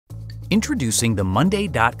Introducing the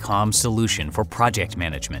monday.com solution for project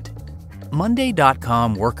management.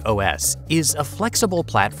 Monday.com WorkOS is a flexible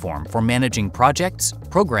platform for managing projects,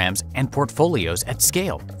 programs, and portfolios at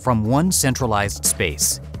scale from one centralized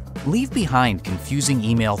space. Leave behind confusing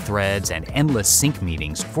email threads and endless sync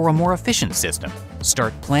meetings for a more efficient system.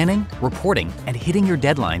 Start planning, reporting, and hitting your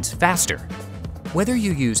deadlines faster. Whether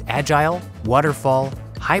you use Agile, Waterfall,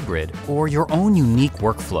 Hybrid, or your own unique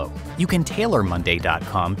workflow, you can tailor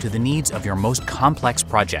monday.com to the needs of your most complex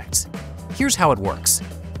projects. Here's how it works.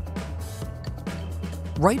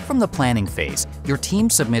 Right from the planning phase, your team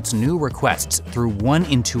submits new requests through one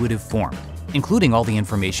intuitive form, including all the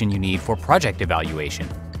information you need for project evaluation.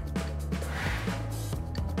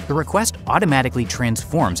 The request automatically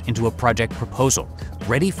transforms into a project proposal,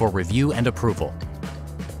 ready for review and approval.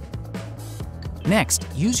 Next,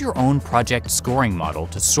 use your own project scoring model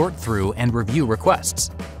to sort through and review requests.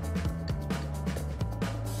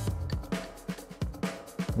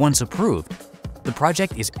 Once approved, the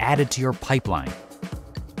project is added to your pipeline,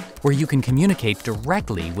 where you can communicate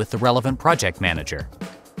directly with the relevant project manager.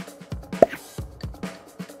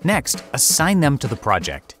 Next, assign them to the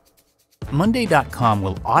project. monday.com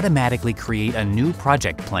will automatically create a new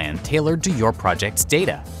project plan tailored to your project's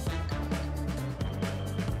data.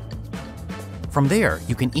 From there,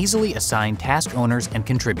 you can easily assign task owners and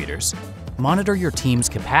contributors, monitor your team's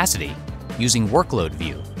capacity using Workload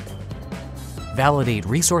View, validate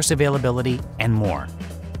resource availability, and more.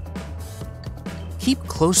 Keep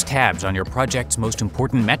close tabs on your project's most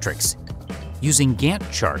important metrics, using Gantt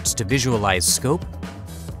charts to visualize scope,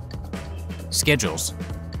 schedules,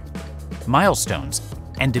 milestones,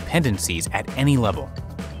 and dependencies at any level.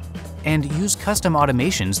 And use custom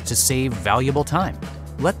automations to save valuable time.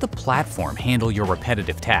 Let the platform handle your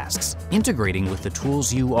repetitive tasks, integrating with the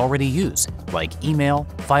tools you already use, like email,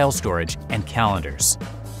 file storage, and calendars.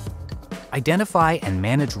 Identify and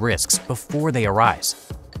manage risks before they arise,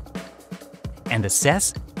 and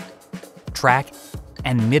assess, track,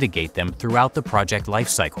 and mitigate them throughout the project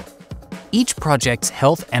lifecycle. Each project's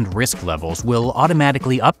health and risk levels will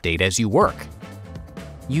automatically update as you work.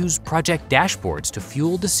 Use project dashboards to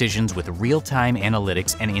fuel decisions with real-time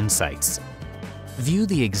analytics and insights. View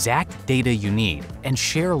the exact data you need and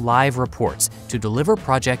share live reports to deliver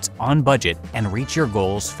projects on budget and reach your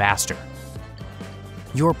goals faster.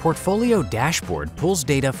 Your portfolio dashboard pulls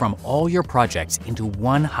data from all your projects into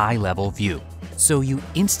one high-level view, so you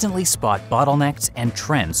instantly spot bottlenecks and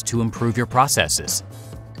trends to improve your processes.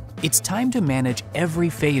 It's time to manage every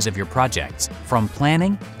phase of your projects, from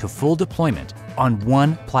planning to full deployment, on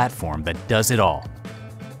one platform that does it all.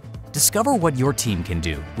 Discover what your team can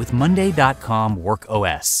do with monday.com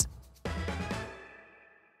WorkOS.